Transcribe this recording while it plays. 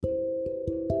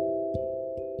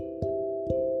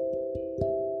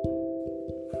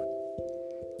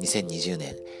2020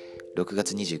年6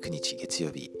月29日月曜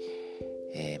日、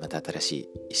また新しい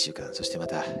1週間、そしてま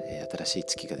た、新しい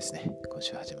月がですね、今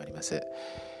週始まります。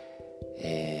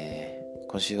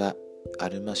今週はア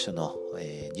ルマ書の、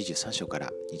23章か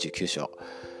ら29章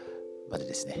まで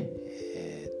ですね、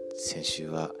先週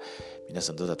は皆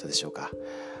さんどうだったでしょうか。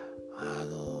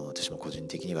私も個人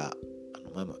的には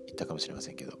前も言ったかもしれま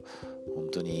せんけど、本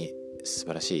当に素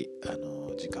晴らしい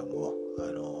時間を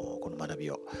この学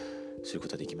びをするこ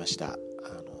とができました。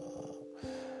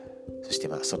そして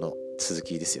その続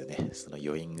きですよね。その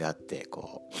余韻があって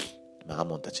ア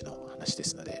モンたちの話で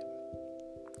すので、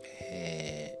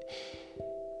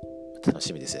楽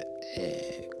しみです。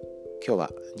今日は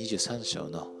23章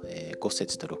の5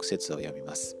節と6節を読み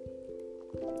ます。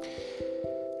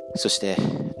そして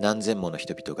何千もの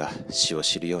人々が死を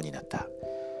知るようになった。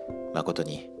誠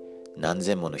に何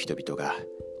千もの人々が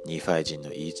ニファイ人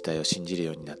の言い伝えを信じる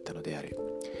ようになったのである。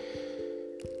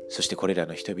そしてこれら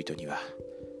の人々には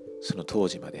その当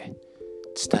時まで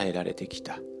伝えられてき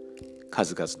た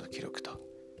数々の記録と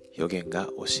預言が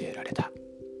教えられた。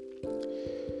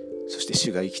そして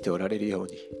主が生きておられるよう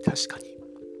に、確かに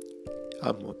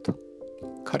アンモンと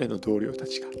彼の同僚た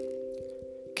ちが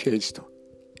啓示と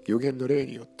預言の霊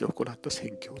によって行った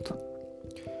宣教と、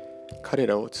彼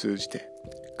らを通じて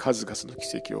数々の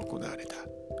奇跡を行われた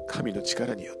神の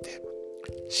力によって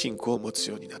信仰を持つ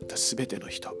ようになったすべての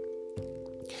人、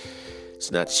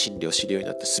すなわち真理を知るように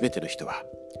なったすべての人は、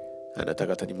あなた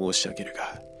方に申し上げる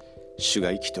が、主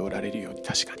が生きておられるように、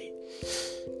確かに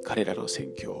彼らの説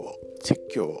教を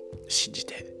信じ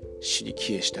て主に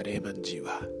帰依したレーマン人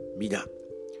は皆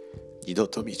二度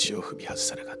と道を踏み外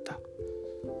さなかった。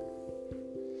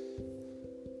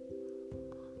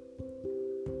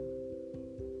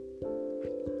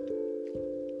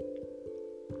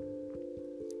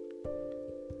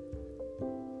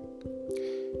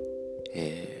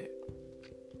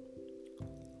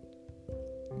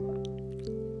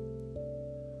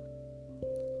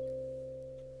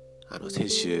先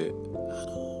週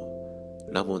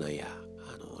ラモナイ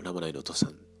のお父さ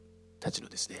んたちの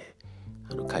ですね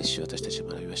改宗を私たち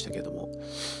学びましたけれども、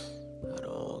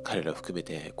彼らを含め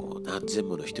て何千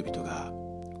もの人々が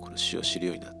この主を知る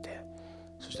ようになって、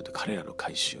そして彼らの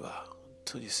改宗は本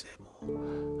当にですね、も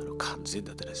う完全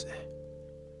だったですね。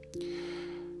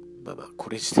こ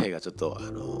れ自体がちょっと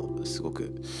すご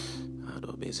く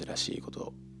珍しいこ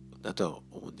とだとは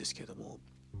思うんですけれども、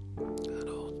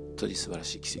本当に素晴ら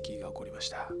しい奇跡が起こりまし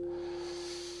た。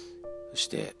そし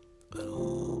てこ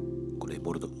れ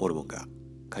モルモンが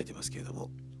書いてますけれど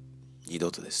も、二度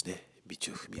とですね道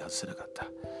を踏み外さなかった。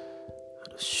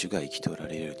主が生きておら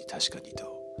れるように、確かにと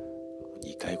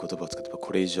2回言葉を使って、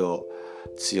これ以上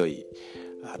強い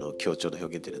強調の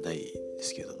表現というのはないで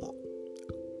すけれども、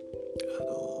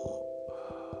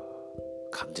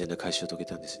完全な改宗を遂げ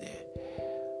たんですね。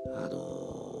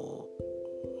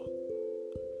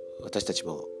私たち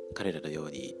も彼らのよ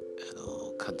うに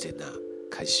完全な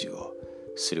改宗を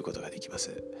することができま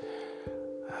す。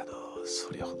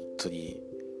それは本当に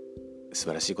素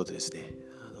晴らしいことですね。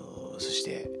そし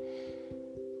て、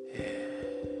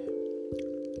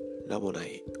ラモナ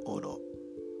イ王の、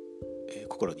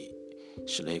心に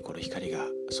主の栄光の光が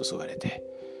注がれて、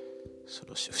そ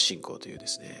の不信仰というで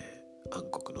すね暗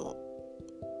黒の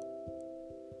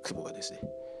雲がですね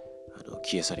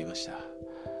消え去りました。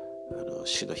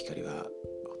主の光は本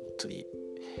当に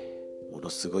もの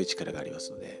すごい力がありま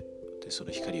すので、そ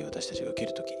の光を私たちが受け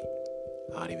るときに、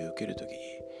憐れみを受けるとき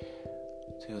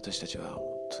に、私たちは本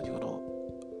当にこの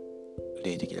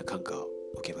霊的な感化を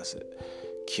受けます。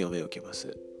清めを受けま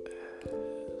す。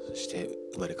そして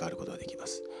生まれ変わることができま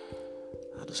す。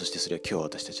そしてそれは今日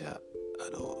私たちは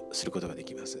することがで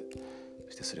きます。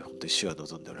そしてそれは本当に主は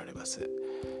望んでおられます。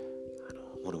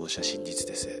物申しは真実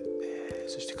です。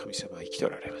そして神様は生きてお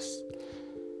られます。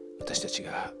私たち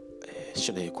が、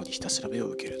主の栄光にひたすら目を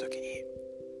受けるときに、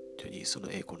本当にその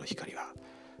栄光の光は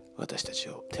私たち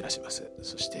を照らします。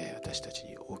そして私たち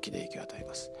に大きな影響を与え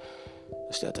ます。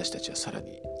そして私たちはさら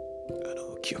に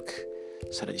清く、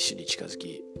さらに主に近づ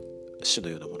き、主の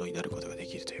ようなものになることがで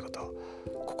きるということを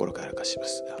心から明かしま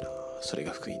す。それ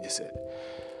が福音です。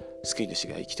救い主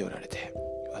が生きておられて、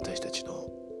私たちの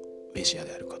メシア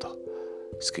であること、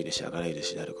救い主、贖い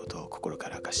主であることを心か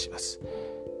ら明かします。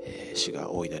主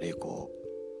が大いなる栄光を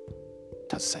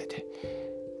携えて、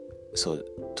そう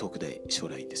遠くない将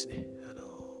来にですね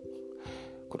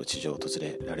この地上を訪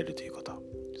れられるということ、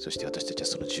そして私たちは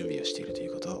その準備をしているとい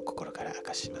うことを心から明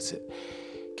かします。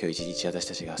今日一日私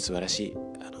たちが素晴らしい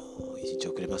一日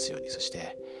を送れますように、そし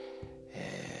て、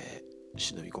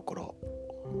主の御心を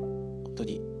本当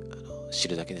に知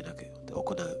るだけでなく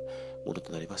行うもの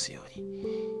となりますよう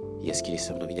に、イエス・キリ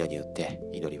ストの皆によって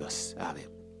祈ります。アーメ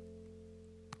ン。